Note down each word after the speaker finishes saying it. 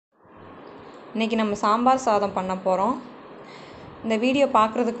இன்றைக்கி நம்ம சாம்பார் சாதம் பண்ண போகிறோம். இந்த வீடியோ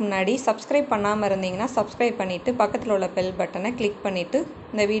பார்க்குறதுக்கு முன்னாடி சப்ஸ்கிரைப் பண்ணாமல் இருந்தீங்கன்னா சப்ஸ்கிரைப் பண்ணிவிட்டு பக்கத்தில் உள்ள பெல் பட்டனை கிளிக் பண்ணிவிட்டு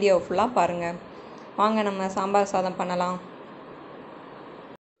இந்த வீடியோ ஃபுல்லாக பாருங்கள். வாங்க நம்ம சாம்பார் சாதம் பண்ணலாம்.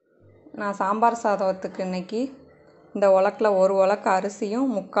 நான் சாம்பார் சாதத்துக்கு இன்றைக்கி இந்த உலக்கில் ஒரு உலக்கு அரிசியும்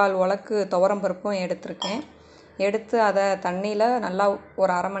 3/4 உலக்கு துவரம்பருப்பும் எடுத்திருக்கேன். எடுத்து அதை தண்ணியில் நல்லா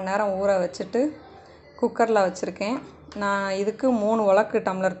ஒரு அரை மணி நேரம் ஊற வச்சுட்டு குக்கரில் வச்சுருக்கேன். நான் இதுக்கு 3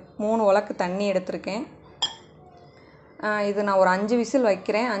 உலக்கு தண்ணி எடுத்திருக்கேன். இது நான் ஒரு 5 விசில்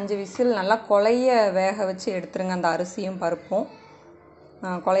வைக்கிறேன். 5 விசில் நல்லா குழைய வேக வச்சு எடுத்துருங்க. அந்த அரிசியும் பருப்பும்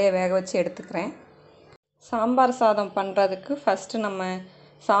குழைய வேக வச்சு எடுத்துக்கிறேன். சாம்பார் சாதம் பண்ணுறதுக்கு ஃபஸ்ட்டு நம்ம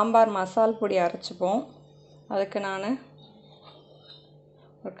சாம்பார் மசால் பொடி அரைச்சிப்போம். அதுக்கு நான்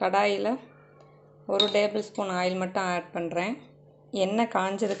ஒரு கடாயில் 1 டேபிள் ஸ்பூன் ஆயில் மட்டும் ஆட் பண்ணுறேன். எண்ணெய்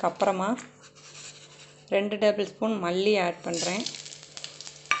காஞ்சதுக்கப்புறமா 2 டேபிள் ஸ்பூன் மல்லி ஆட் பண்ணுறேன்.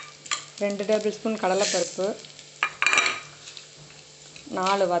 2 டேபிள் ஸ்பூன் கடலைப்பருப்பு,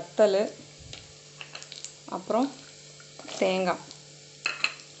 4 வத்தல், அப்புறம் தேங்காய்,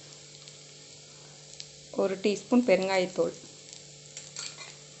 1 டீஸ்பூன் பெருங்காயத்தூள்.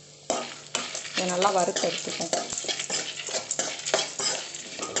 இதை நல்லா வறுத்து எடுத்துப்போம்.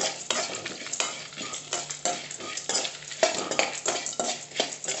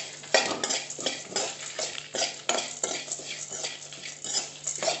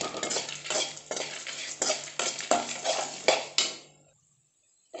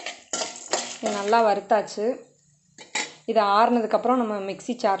 இது நல்லா வறுத்தாச்சு. இது ஆறுனதுக்கப்புறம் நம்ம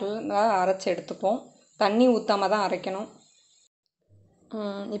மிக்ஸி ஜாரில் அரைச்சி எடுத்துப்போம். தண்ணி ஊற்றாமல் தான் அரைக்கணும்.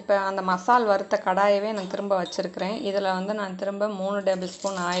 இப்போ அந்த மசால் வறுத்த கடாயவே நான் திரும்ப வச்சுருக்கிறேன். இதில் நான் திரும்ப 3 டேபிள்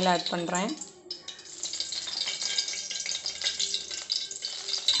ஸ்பூன் ஆயில் ஆட் பண்ணுறேன்.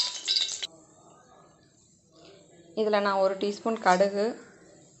 இதில் நான் 1 டீஸ்பூன் கடுகு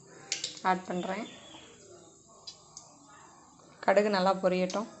ஆட் பண்ணுறேன். கடுகு நல்லா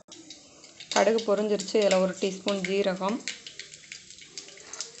பொரியட்டும். கடுகு பொரிஞ்சிருச்சு. இதில் 1 டீஸ்பூன் ஜீரகம்,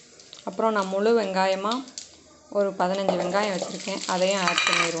 அப்புறம் நான் முழு வெங்காயமாக ஒரு 15 வெங்காயம் வச்சுருக்கேன். அதையும் ஆட்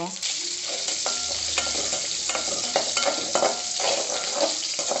பண்ணிடுவோம்.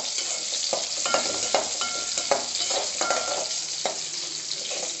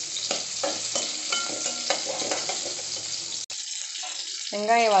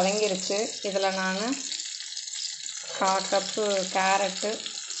 வெங்காயம் வதங்கிருச்சு. இதில் நான் 1/4 கப்பு கேரட்டு,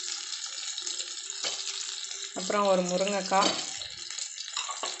 அப்புறம் ஒரு முருங்கைக்காய்,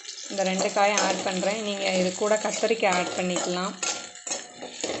 இந்த 2 காயும் ஆட் பண்ணுறேன். நீங்கள் இது கூட கத்தரிக்காய் ஆட் பண்ணிக்கலாம்.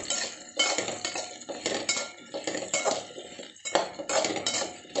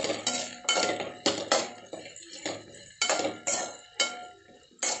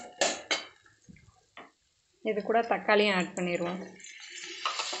 இது கூட தக்காளியும் ஆட் பண்ணிடுவோம்.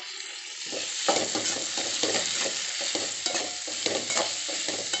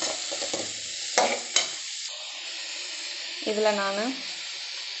 இதில் நான்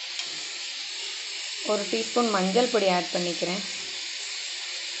 1 டீஸ்பூன் மஞ்சள் பொடி ஆட் பண்ணிக்கிறேன்.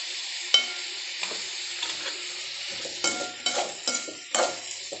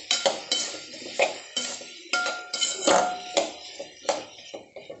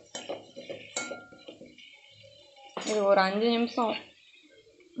 இது ஒரு 5 நிமிஷம்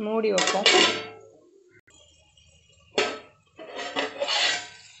மூடி வைப்போம்.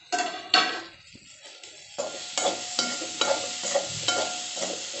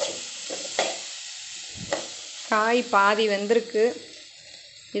 காய் பாதி வெந்திருக்கு.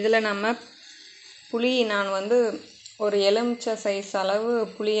 இதில் நம்ம புளி நான் ஒரு எலுமிச்சை சைஸ் அளவு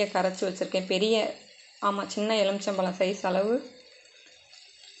புளியை கரைச்சி வச்சுருக்கேன். சின்ன எலுமிச்சம்பழம் சைஸ் அளவு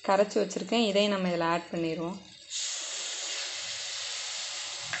கரைச்சி வச்சுருக்கேன். இதையும் நம்ம இதில் ஆட் பண்ணிடுவோம்.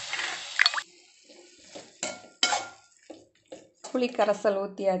 புளி கரைசல்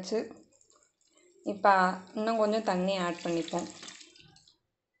ஊற்றியாச்சு. இப்போ இன்னும் கொஞ்சம் தண்ணி ஆட் பண்ணிப்போம்.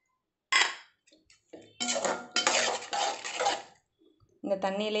 இந்த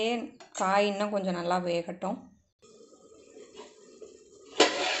தண்ணியிலேயே காய் இன்னும் கொஞ்சம் நல்லா வேகட்டும்.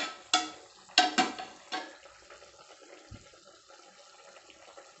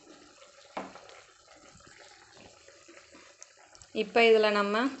 இப்போ இதில்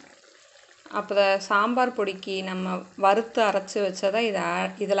நம்ம சாம்பார் பொடிக்கு நம்ம வறுத்து அரைச்சி வச்சதை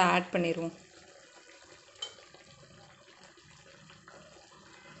இதில் ஆட் பண்ணிடுவோம்.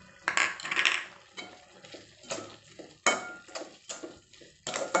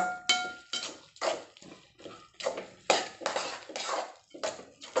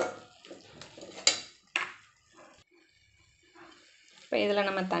 இப்போ இதில்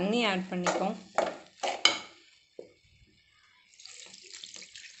நம்ம தண்ணி ஆட் பண்ணிப்போம்.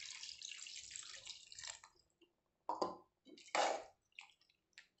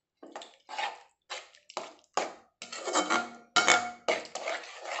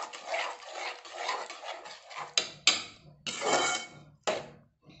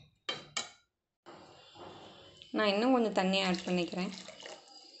 நான் இன்னும் கொஞ்சம் தண்ணி ஆட் பண்ணிக்கிறேன்.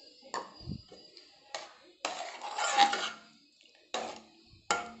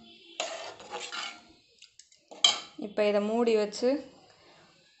 இப்போ இதை மூடி வச்சு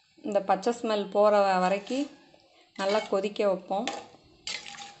இந்த பச்சை ஸ்மெல் போகிற வரைக்கும் நல்லா கொதிக்க வைப்போம்.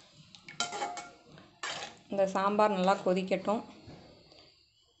 இந்த சாம்பார் நல்லா கொதிக்கட்டும்.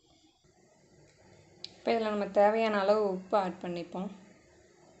 இப்போ இதில் நம்ம தேவையான அளவு உப்பு ஆட் பண்ணிப்போம்.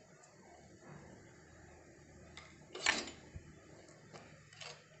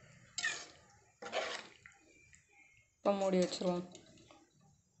 இப்போ மூடி வச்சுருவோம்.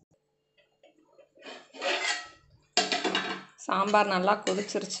 சாம்பார் நல்லா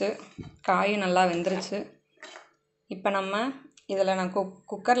கொதிச்சிருச்சு, காயும் நல்லா வெந்துருச்சு. இப்போ நம்ம இதில் நான்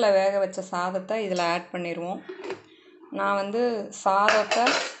குக்கரில் வேக வச்ச சாதத்தை இதில் ஆட் பண்ணிடுவோம். நான் சாதத்தை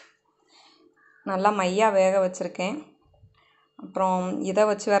நல்லா மையாக வேக வச்சுருக்கேன். அப்புறம் இதை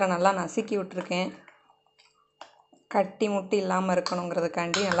வச்சு வேறு நல்லா நசுக்கி விட்டுருக்கேன். கட்டி முட்டி இல்லாமல்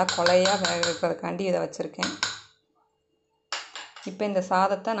இருக்கணுங்கிறதுக்காண்டி நல்லா கொலையாக வேக வைக்கிறதுக்காண்டி இதை வச்சுருக்கேன். இப்போ இந்த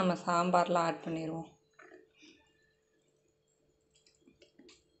சாதத்தை நம்ம சாம்பாரில் ஆட் பண்ணிடுவோம்.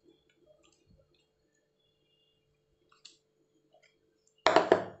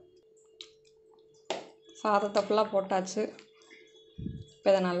 சாதத்தை ஃபுல்லாக போட்டாச்சு. இப்போ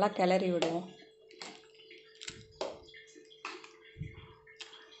இதை நல்லா கிளறி விடுவோம்.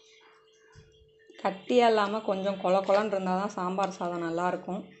 கட்டியாக இல்லாமல் கொஞ்சம் கொல கொலன்னு இருந்தால் தான் சாம்பார் சாதம்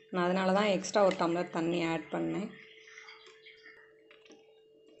நல்லாயிருக்கும். நான் அதனால தான் எக்ஸ்ட்ரா ஒரு டம்ளர் தண்ணி ஆட் பண்ணேன்.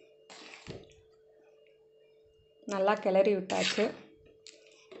 நல்லா கிளறி விட்டாச்சு.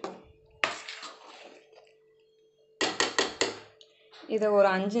 இதை ஒரு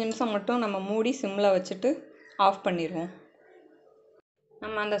 5 நிமிஷம் மட்டும் நம்ம மூடி சிம்மில் வச்சுட்டு ஆஃப் பண்ணிடுவோம்.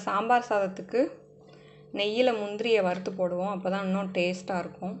 நம்ம அந்த சாம்பார் சாதத்துக்கு நெய்யில் முந்திரியை வறுத்து போடுவோம். அப்போ தான் இன்னும் டேஸ்ட்டாக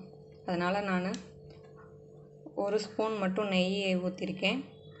இருக்கும். அதனால் நான் 1 ஸ்பூன் மட்டும் நெய்யை ஊற்றிருக்கேன்.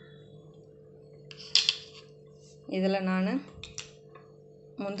 இதில் நான்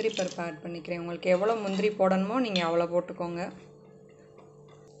முந்திரி பருப்பு ஆட் பண்ணிக்கிறேன். உங்களுக்கு எவ்வளோ முந்திரி போடணுமோ நீங்கள் அவ்வளோ போட்டுக்கோங்க.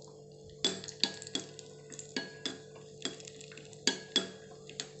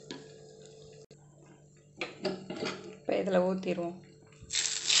 இப்போ இதில் ஊற்றிடுவோம்.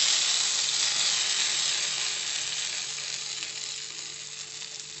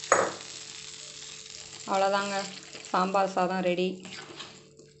 அவ்வளோதாங்க, சாம்பார் சாதம் ரெடி.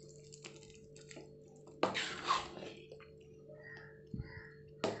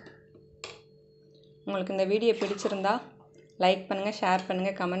 உங்களுக்கு இந்த வீடியோ பிடிச்சிருந்தா லைக் பண்ணுங்கள், ஷேர்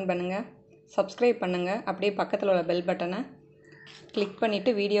பண்ணுங்கள், கமெண்ட் பண்ணுங்கள், சப்ஸ்கிரைப் பண்ணுங்கள். அப்படியே பக்கத்தில் உள்ள பெல் பட்டனை கிளிக்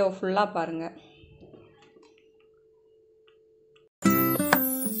பண்ணிவிட்டு வீடியோவை ஃபுல்லாக பாருங்கள்.